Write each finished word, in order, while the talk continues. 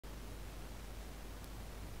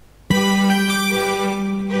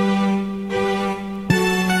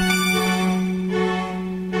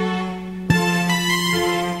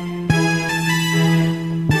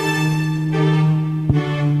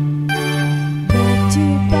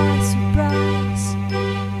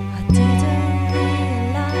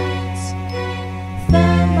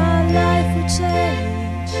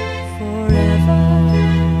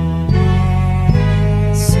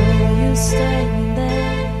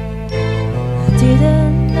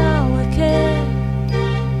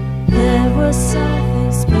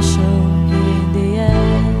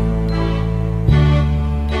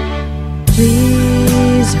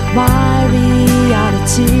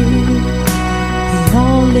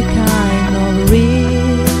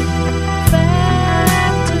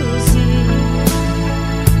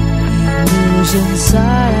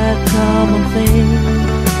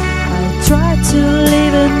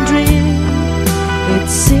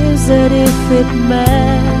it if it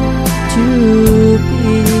meant to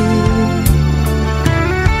be.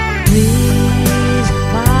 Is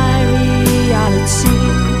my reality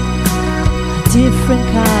a different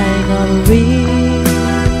kind of reality?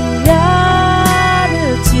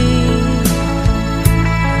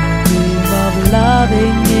 Dream of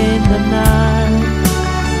loving in the night,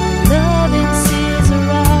 loving sees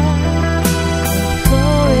around,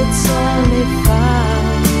 though it's only fantasy.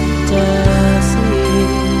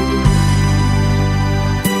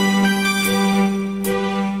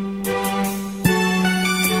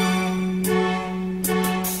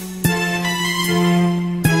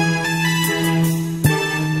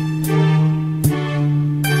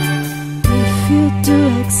 If you do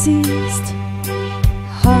exist,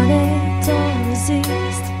 heartache don't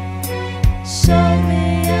resist. Show me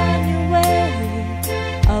a new way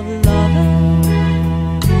of loving.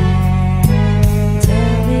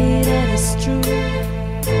 Tell me that it's true.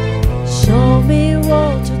 Show me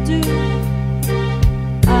what to do.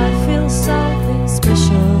 I feel something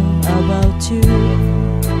special about you.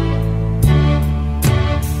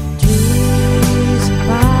 Dreams are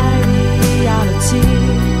my reality,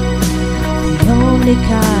 the only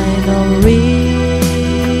kind of reality.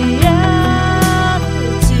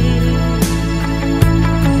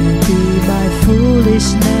 Maybe my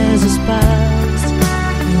foolishness is past,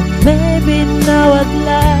 and maybe now at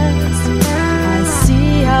last I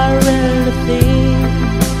see how everything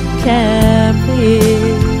can be.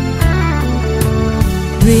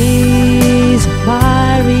 Dreams are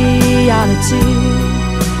my reality,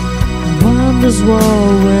 a wondrous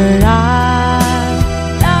world where I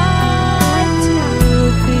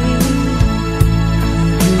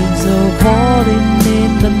holding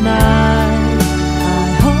in the night, I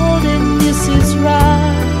holding this is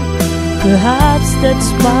right. Perhaps that's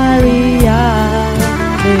my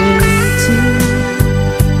reality.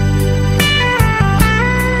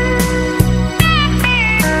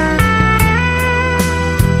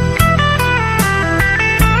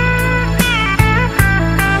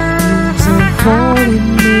 Dreams of holding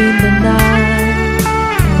in the night,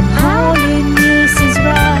 and holding this is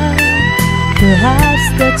right. Perhaps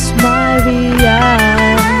that's my reality.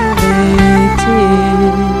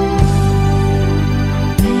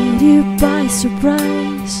 Made you by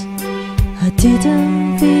surprise, I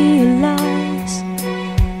didn't realize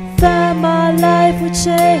that my life would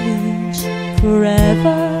change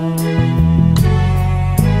forever.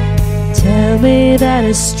 Tell me that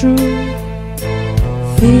it's true,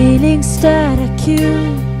 feelings that are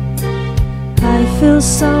cute. I feel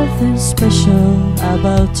something special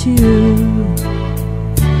about you.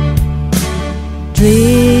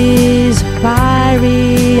 Dreams are my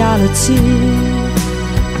reality,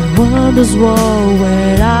 a wondrous world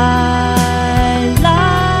where I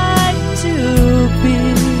like to be.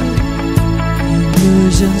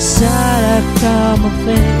 Illusions that have come of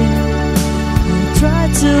age, I try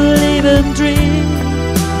to live and dream,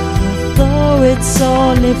 although it's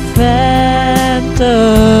only fantasy.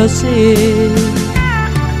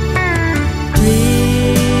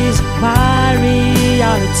 Dreams are my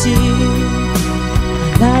reality,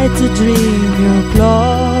 I like to dream you're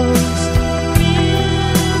close,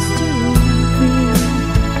 used to be.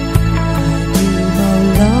 I dream of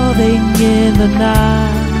loving in the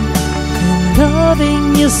night, and loving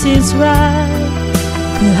you seems right.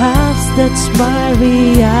 Perhaps that's my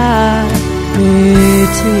reality.